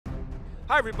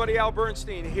Hi everybody, Al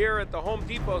Bernstein here at the Home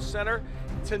Depot Center.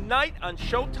 Tonight on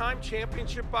Showtime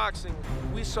Championship Boxing,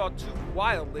 we saw two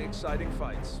wildly exciting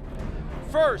fights.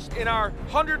 First, in our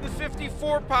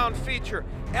 154-pound feature,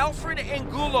 Alfredo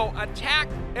Angulo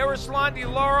attacked Erislandy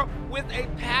Lara with a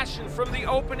passion from the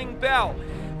opening bell.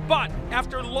 But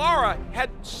after Lara had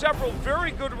several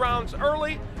very good rounds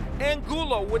early,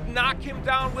 Angulo would knock him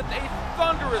down with a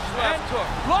thunderous left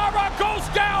hook. Lara goes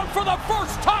down for the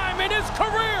first time in his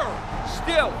career!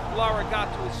 Still, Lara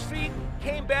got to his feet,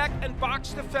 came back and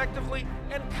boxed effectively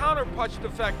and counterpunched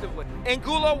effectively.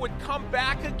 Angulo would come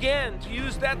back again to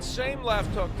use that same left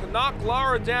hook to knock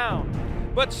Lara down.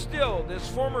 But still, this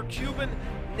former Cuban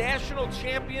national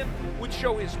champion would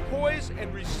show his poise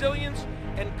and resilience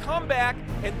and come back,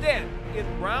 and then in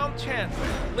round 10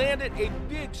 landed a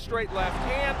big straight left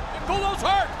hand. Angulo's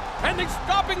hurt and he's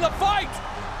stopping the fight.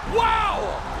 Wow!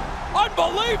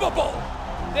 Unbelievable!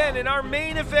 Then in our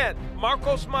main event,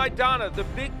 Marcos Maidana, the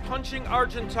big punching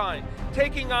Argentine,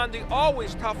 taking on the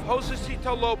always tough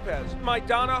Josesito Lopez.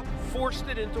 Maidana forced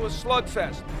it into a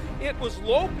slugfest. It was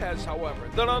Lopez, however,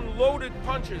 that unloaded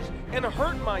punches and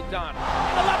hurt Maidana.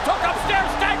 The left hook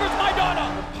upstairs staggers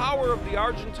Maidana! The power of the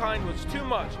Argentine was too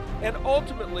much and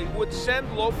ultimately would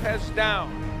send Lopez down.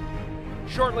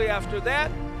 Shortly after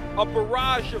that, a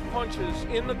barrage of punches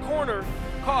in the corner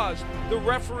caused the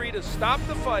referee to stop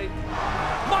the fight.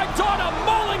 Maidana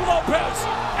mauling Lopez,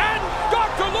 and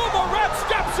Dr. Lumaret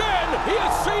steps in. He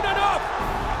has seen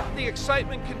enough. The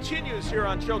excitement continues here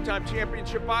on Showtime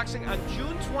Championship Boxing on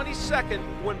June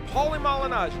 22nd when Paulie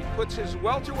Malignaggi puts his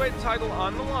welterweight title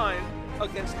on the line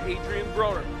against Adrian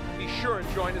Broner. Be sure and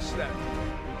join us then.